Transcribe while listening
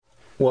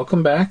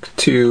Welcome back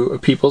to A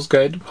People's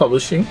Guide to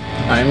Publishing.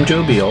 I'm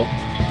Joe Beal,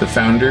 the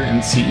founder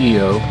and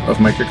CEO of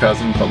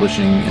Microcosm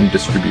Publishing and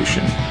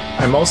Distribution.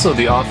 I'm also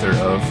the author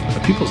of A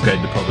People's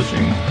Guide to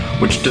Publishing,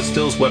 which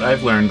distills what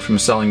I've learned from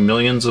selling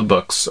millions of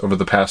books over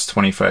the past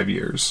 25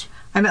 years.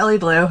 I'm Ellie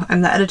Blue.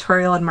 I'm the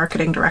editorial and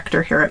marketing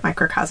director here at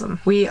Microcosm.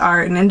 We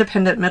are an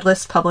independent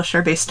mid-list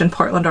publisher based in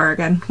Portland,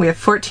 Oregon. We have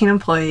 14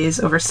 employees,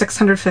 over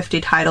 650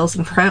 titles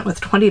in print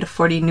with 20 to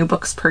 40 new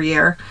books per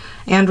year,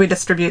 and we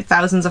distribute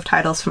thousands of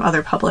titles from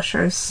other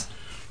publishers.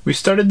 We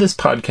started this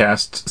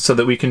podcast so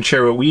that we can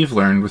share what we've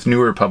learned with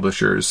newer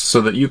publishers so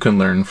that you can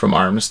learn from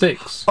our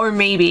mistakes. Or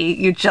maybe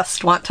you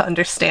just want to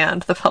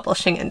understand the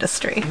publishing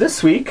industry.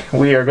 This week,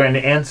 we are going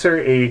to answer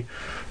a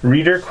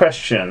reader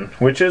question,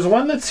 which is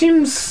one that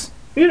seems...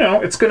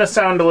 it's going to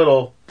sound a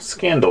little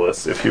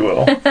scandalous, if you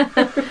will.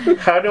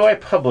 How do I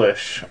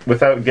publish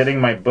without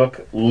getting my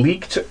book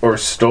leaked or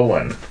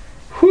stolen?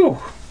 Whew.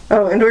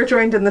 Oh, and we're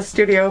joined in the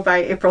studio by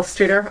April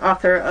Studer,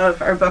 author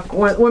of our book,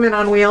 Women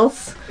on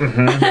Wheels.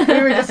 Mm-hmm.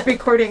 We were just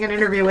recording an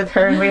interview with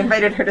her, and we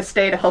invited her to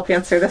stay to help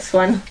answer this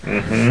one.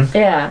 Mm-hmm.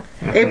 Yeah.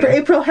 Mm-hmm.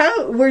 April,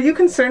 how were you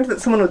concerned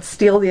that someone would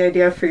steal the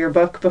idea for your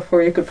book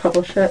before you could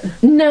publish it?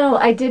 No,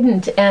 I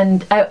didn't,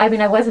 and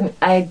I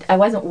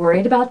wasn't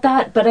worried about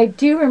that. But I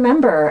do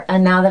remember,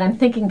 and now that I'm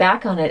thinking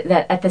back on it,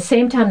 that at the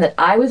same time that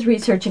I was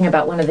researching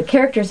about one of the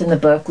characters in the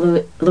book,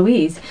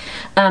 Louise,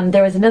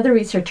 there was another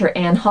researcher,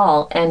 Anne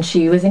Hall, and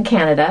she was in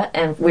Canada,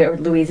 and where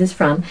Louise is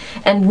from,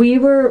 and we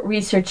were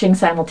researching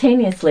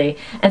simultaneously.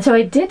 And so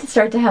I did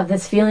start to have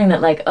this feeling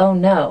that, like, oh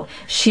no,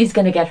 she's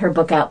going to get her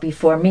book out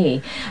before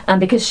me,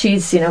 because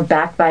she's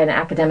backed by an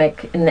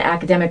academic in the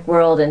academic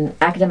world and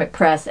academic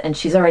press, and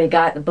she's already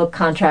got the book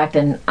contract,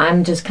 and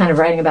I'm just kind of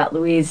writing about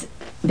Louise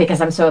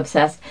because I'm so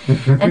obsessed.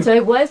 And so I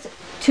was,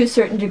 to a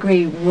certain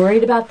degree,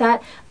 worried about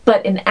that.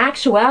 But in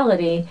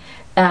actuality,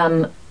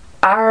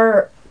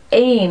 our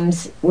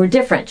aims were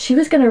different. She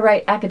was going to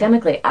write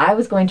academically. I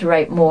was going to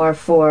write more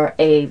for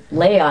a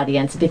lay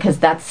audience because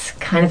that's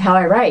kind of how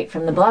I write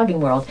from the blogging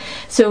world.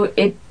 So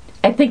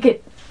I think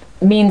it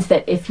means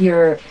that if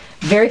you're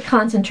very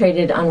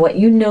concentrated on what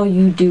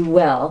you do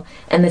well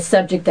and the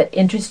subject that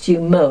interests you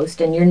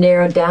most, and you're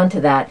narrowed down to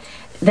that,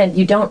 then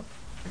you don't,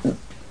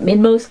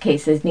 in most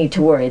cases, need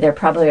to worry. There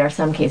probably are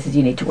some cases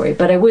you need to worry.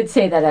 But I would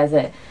say that as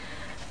a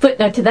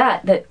footnote to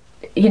that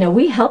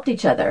we helped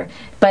each other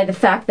by the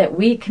fact that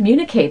we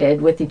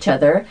communicated with each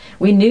other.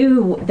 We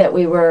knew that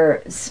we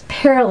were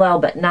parallel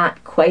but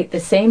not quite the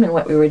same in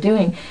what we were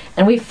doing,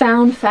 and we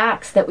found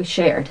facts that we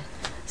shared.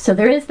 So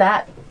there is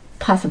that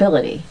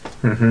possibility.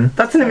 Mm-hmm.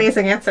 That's an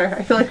amazing answer.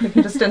 I feel like we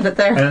can just end it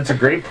there. And it's a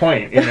great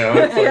point. It's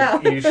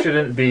like you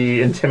shouldn't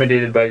be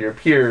intimidated by your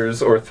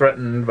peers or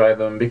threatened by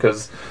them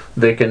because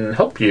they can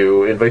help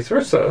you, and vice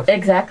versa.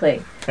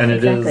 Exactly. And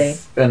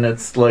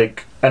it's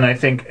like, and I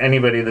think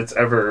anybody that's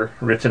ever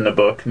written a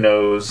book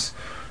knows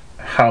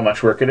how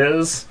much work it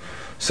is.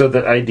 So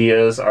that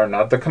ideas are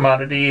not the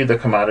commodity. The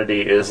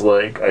commodity is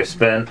like, I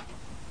spent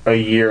a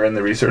year in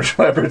the research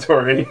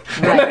laboratory,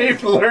 and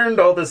I've learned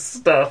all this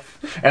stuff,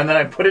 and then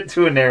I put it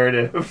to a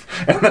narrative,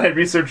 and then I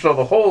researched all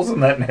the holes in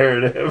that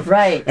narrative,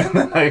 right, and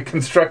then I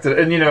constructed,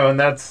 and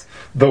that's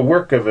the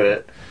work of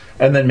it,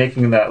 and then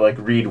making that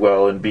read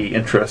well and be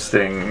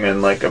interesting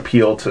and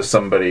appeal to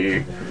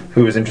somebody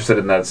who is interested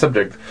in that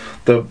subject.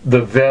 The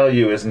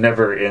value is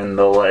never in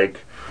the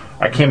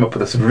I came up with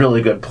this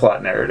really good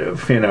plot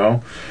narrative,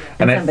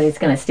 and somebody's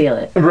going to steal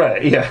it.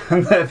 Right, yeah.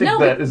 I think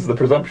that is the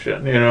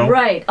presumption,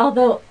 Right,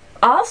 although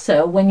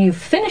also when you've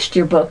finished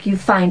your book, you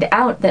find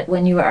out that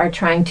when you are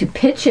trying to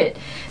pitch it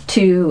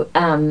to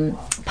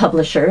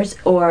publishers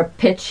or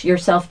pitch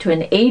yourself to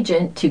an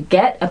agent to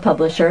get a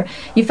publisher,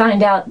 you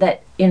find out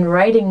that in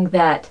writing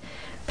that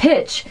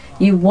pitch,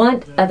 you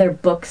want other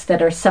books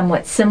that are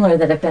somewhat similar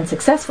that have been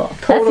successful.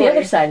 Totally. That's the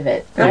other side of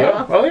it.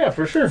 Yeah. Oh yeah,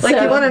 for sure.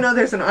 You want to know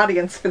there's an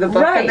audience for the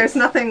book, right. And there's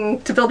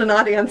nothing to build an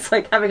audience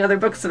like having other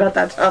books about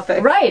that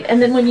topic. Right, and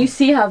then when you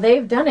see how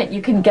they've done it,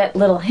 you can get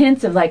little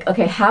hints of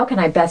okay, how can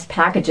I best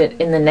package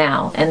it in the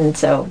now? And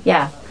so,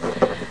 yeah.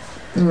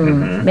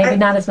 Maybe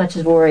not as much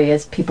as worry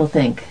as people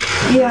think.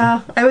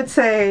 Yeah, I would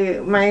say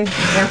my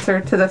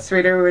answer to this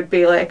reader would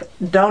be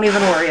don't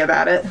even worry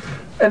about it.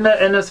 And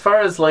as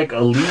far as a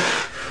leak,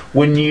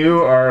 when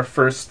you are a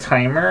first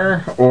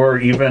timer or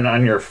even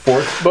on your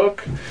fourth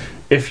book,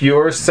 if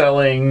you're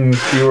selling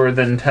fewer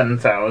than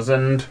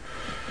 10,000,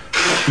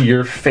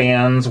 your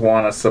fans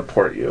want to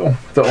support you.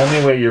 The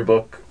only way your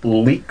book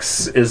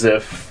leaks is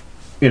if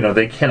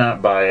they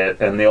cannot buy it,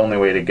 and the only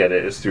way to get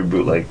it is through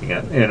bootlegging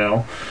it.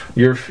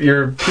 Your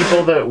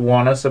people that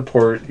want to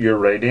support your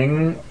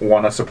writing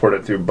want to support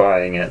it through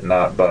buying it,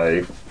 not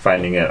by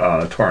finding it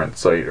on a torrent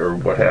site or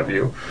what have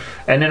you.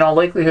 And in all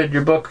likelihood,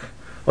 your book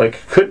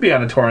could be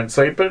on a torrent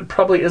site, but it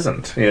probably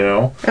isn't.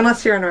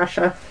 Unless you're in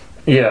Russia.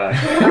 Yeah,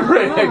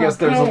 right. I guess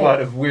there's a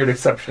lot of weird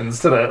exceptions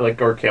to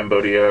that, or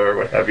Cambodia or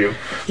what have you.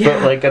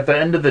 Yeah. But at the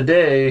end of the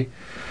day,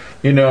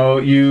 You know,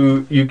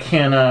 you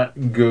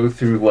cannot go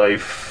through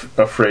life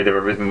afraid of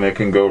everything that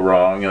can go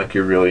wrong. Like,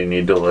 you really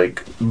need to,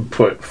 like,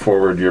 put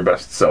forward your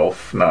best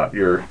self, not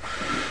your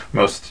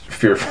most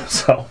fearful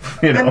self,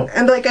 you know?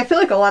 And like, I feel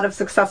like a lot of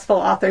successful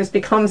authors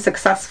become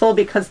successful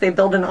because they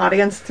build an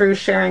audience through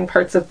sharing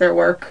parts of their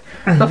work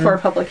before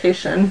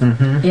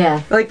publication.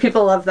 Yeah. Like,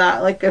 people love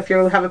that. Like, if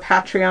you have a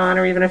Patreon,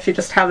 or even if you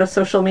just have a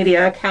social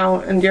media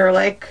account and you're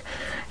like,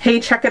 hey,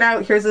 check it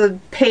out, here's a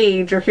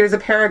page, or here's a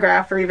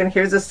paragraph, or even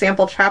here's a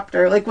sample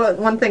chapter. Like,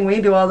 one thing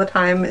we do all the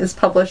time is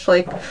publish,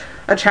 like,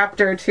 a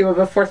chapter or two of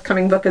a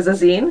forthcoming book as a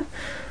zine.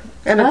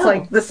 And it's,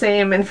 like, the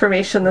same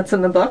information that's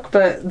in the book,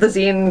 but the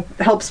zine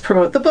helps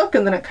promote the book,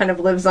 and then it kind of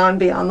lives on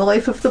beyond the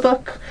life of the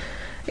book.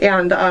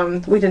 And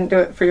we didn't do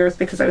it for yours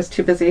because I was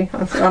too busy,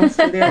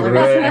 honestly. The other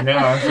Right, I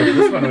know. So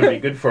this one would be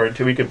good for it,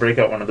 too. We could break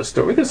out one of the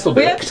stories. We could still do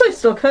We it. actually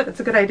still could.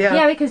 It's a good idea.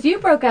 Yeah, because you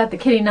broke out the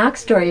Kitty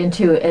Knox story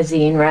into a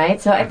zine, right?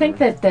 So I think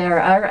that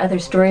there are other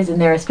stories in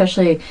there,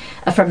 especially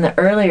from the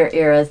earlier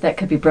eras, that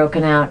could be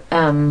broken out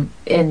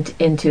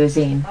into a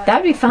zine. That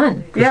would be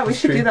fun. Yeah, we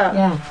should do that.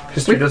 Yeah.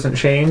 History doesn't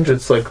change.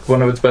 It's like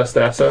one of its best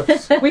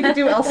assets. We could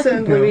do Elsa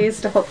and Louise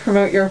to help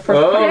promote your Oh,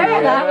 forthcoming Yeah,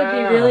 book. that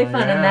would be really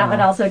fun, and that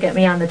would also get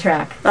me on the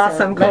track. So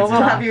Awesome, cool. let's We'll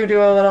talk. have you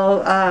do a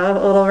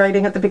little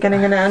writing at the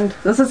beginning and end.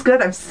 This is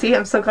good. I'm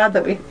so glad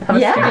that we have a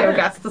Yeah. studio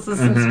guest. This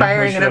is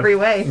inspiring in every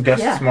way.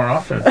 Guests Yeah. more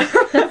often.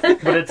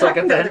 But it's like,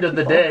 at the end of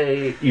the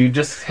day, you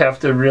just have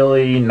to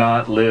really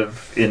not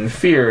live in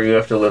fear. You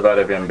have to live out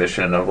of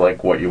ambition of,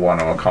 like, what you want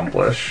to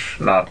accomplish,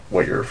 not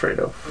what you're afraid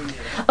of.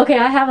 Okay,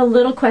 I have a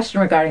little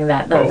question regarding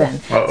that, though, Oh, then.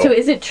 uh-oh. So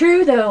is it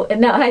true, though, and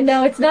no, I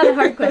know it's not a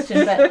hard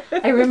question, but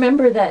I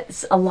remember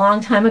that a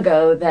long time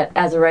ago that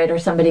as a writer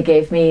somebody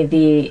gave me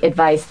the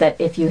advice that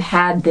if you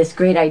had this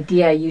great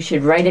idea, you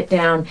should write it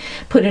down,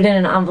 put it in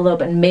an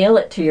envelope, and mail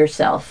it to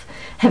yourself.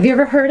 Have you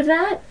ever heard of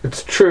that?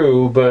 It's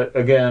true, but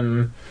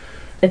again,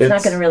 It's not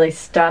It's- going to really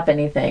stop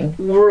anything.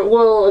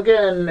 well,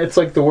 again, it's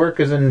like the work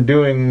is in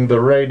doing the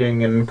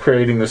writing and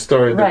creating the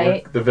story.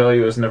 Right. The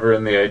value is never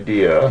in the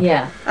idea.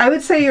 Yeah. I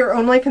would say your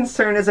only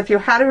concern is if you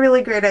had a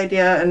really great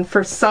idea and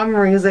for some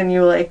reason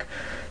you, like,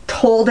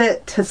 told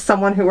it to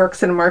someone who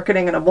works in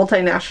marketing in a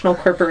multinational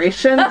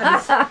corporation that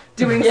is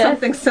doing Yes.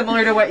 something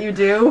similar to what you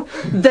do,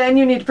 then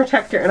you need to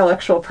protect your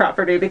intellectual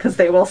property because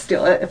they will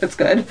steal it if it's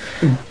good.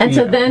 And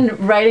so Yeah. then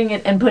writing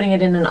it and putting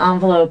it in an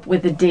envelope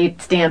with a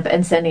date stamp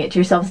and sending it to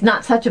yourself is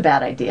not such a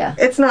bad idea.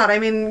 It's not. I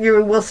mean,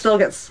 you will still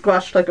get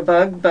squashed like a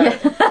bug, but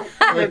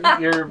Like,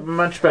 you're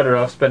much better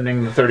off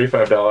spending the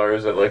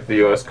 $35 at, like, the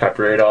U.S.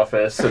 Copyright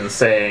Office and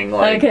saying,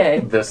 like, Okay.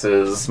 this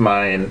is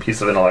mine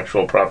piece of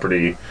intellectual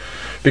property.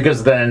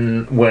 Because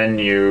then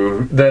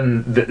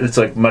it's,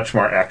 like, much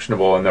more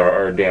actionable, and there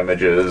are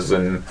damages,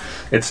 and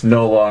it's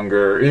no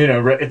longer,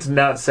 it's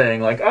not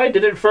saying, like, I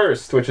did it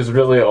first, which is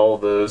really all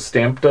the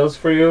stamp does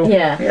for you.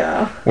 Yeah.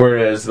 yeah.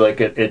 Whereas, like,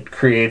 it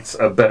creates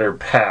a better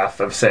path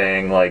of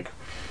saying, like,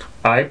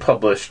 I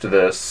published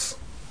this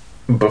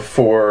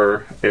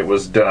before it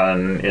was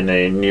done in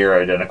a near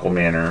identical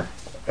manner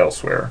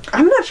elsewhere.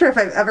 I'm not sure if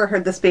I've ever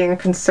heard this being a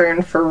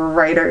concern for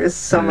writers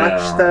so No.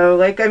 much, though.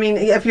 Like, I mean,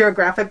 if you're a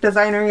graphic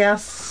designer,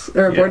 yes,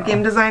 or a board Yeah.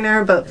 game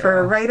designer, but for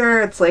a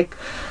writer, it's like,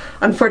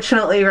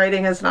 unfortunately,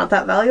 writing is not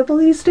that valuable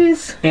these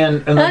days.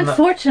 And then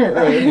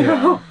Unfortunately.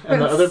 and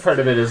the other part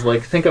of it is,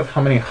 like, think of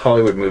how many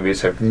Hollywood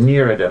movies have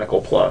near identical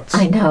plots.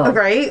 I know.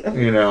 Right?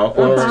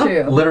 Or That's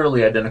true.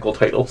 literally identical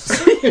titles.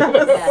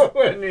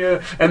 Yeah.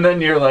 And then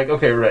you're like,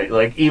 okay, right.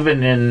 Like,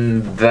 even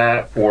in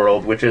that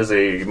world, which is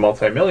a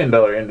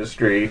multi-million-dollar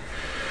industry,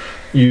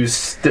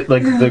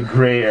 the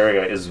gray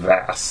area is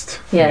vast.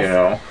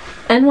 Yes.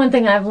 And one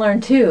thing I've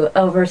learned too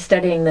over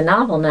studying the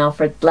novel now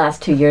for the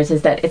last 2 years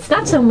is that it's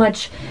not so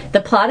much the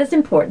plot is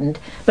important,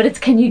 but it's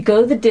can you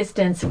go the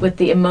distance with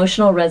the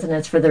emotional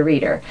resonance for the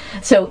reader.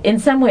 So in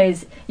some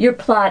ways, your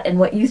plot and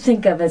what you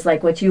think of as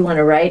like what you want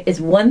to write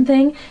is one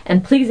thing,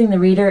 and pleasing the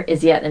reader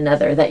is yet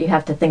another that you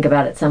have to think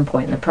about at some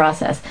point in the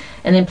process.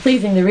 And in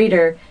pleasing the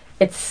reader,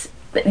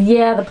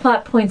 the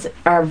plot points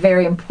are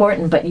very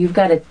important, but you've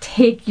got to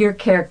take your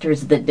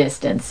characters the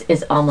distance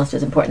is almost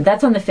as important.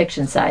 That's on the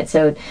fiction side.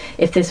 So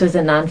if this was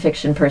a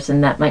nonfiction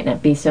person, that might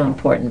not be so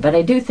important. But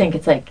I do think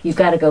it's like you've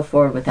got to go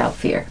forward without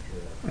fear.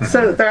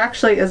 So there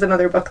actually is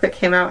another book that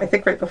came out, I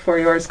think right before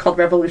yours, called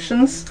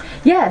Revolutions,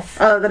 Yes.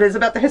 that is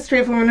about the history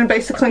of women in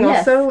bicycling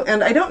Yes. also.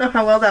 And I don't know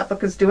how well that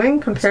book is doing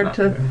compared not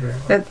to... doing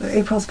very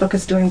April's book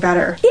is doing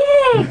better.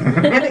 Yay!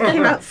 And it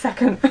came out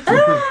second.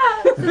 So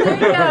there you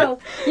go.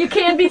 You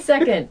can be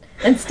second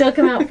and still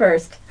come out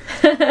first.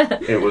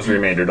 It was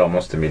remaindered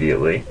almost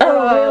immediately.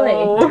 Oh,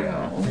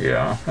 really?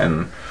 Yeah.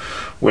 And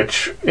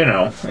which,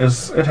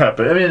 it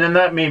happened. I mean, and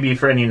that may be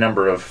for any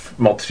number of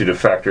multitude of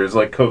factors.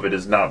 Like, COVID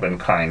has not been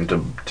kind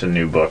to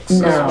new books. No.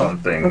 That's one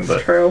thing. That's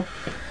But true.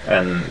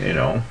 and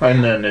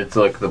and then it's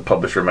like the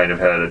publisher might have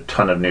had a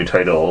ton of new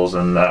titles,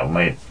 and that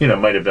might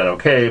have been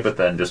okay, but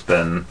then just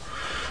been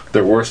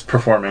their worst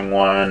performing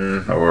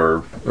one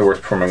or the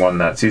worst performing one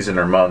that season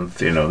or month.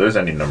 There's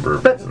any number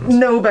of But reasons.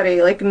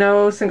 nobody, like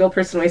no single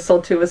person we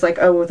sold to was like,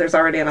 oh, there's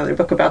already another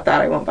book about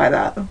that, I won't buy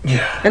that.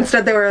 Yeah.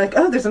 Instead they were like,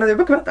 oh, there's another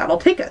book about that, I'll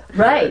take it.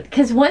 Right,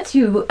 because once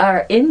you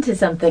are into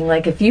something,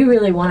 like if you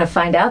really want to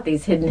find out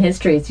these hidden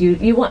histories,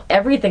 you want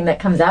everything that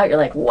comes out. You're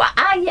like, wow,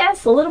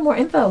 yes, a little more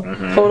info.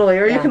 Totally.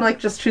 Or you Yeah. can like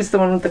just choose the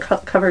one with the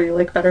cover you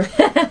like better.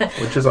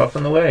 Which is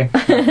often the way.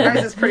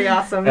 Ours is pretty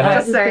awesome. And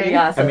Just This is pretty saying.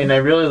 awesome. I mean, I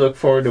really look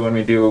forward to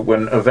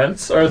when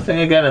events are a thing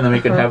again, and then we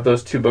can have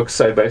those two books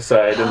side by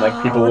side, and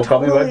like people will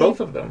probably buy Totally. both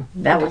of them.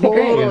 that would be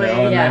great. Totally.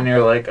 And Yeah. then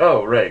you're like,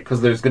 oh, right,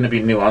 because there's going to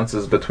be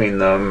nuances between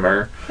them,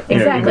 or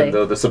Exactly. even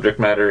though the subject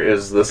matter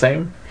is the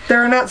same.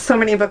 There are not so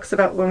many books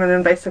about women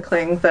in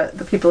bicycling that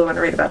the people who want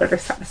to read about it are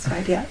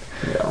satisfied yet.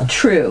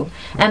 True.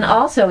 And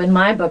also in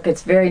my book,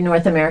 it's very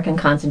North American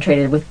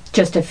concentrated with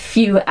just a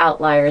few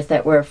outliers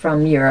that were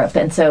from Europe.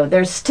 And so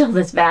there's still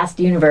this vast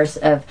universe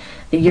of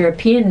the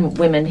European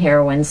women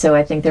heroines. So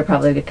I think they're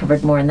probably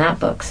covered more in that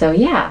book. So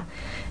yeah,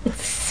 it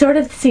sort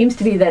of seems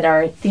to be that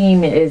our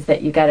theme is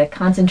that you got to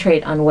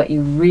concentrate on what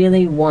you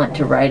really want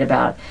to write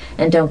about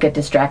and don't get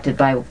distracted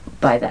by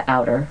the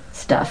outer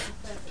stuff.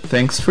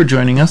 Thanks for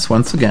joining us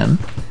once again.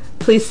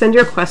 Please send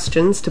your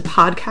questions to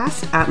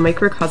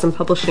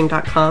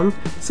podcast@microcosmpublishing.com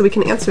so we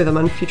can answer them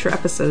on future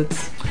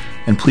episodes.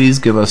 And please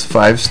give us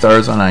 5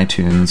 stars on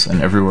iTunes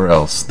and everywhere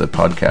else that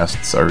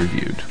podcasts are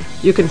reviewed.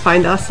 You can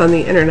find us on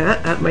the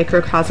internet at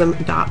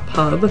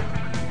microcosm.pub,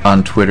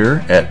 On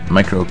Twitter at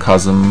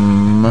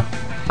Microcosm,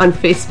 on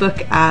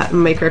Facebook at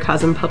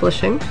Microcosm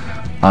Publishing,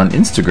 on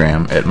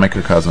Instagram at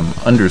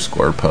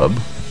Microcosm_pub.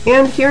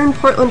 and here in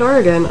Portland,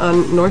 Oregon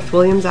on North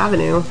Williams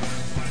Avenue.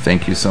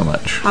 Thank you so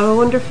much. Have a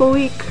wonderful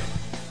week.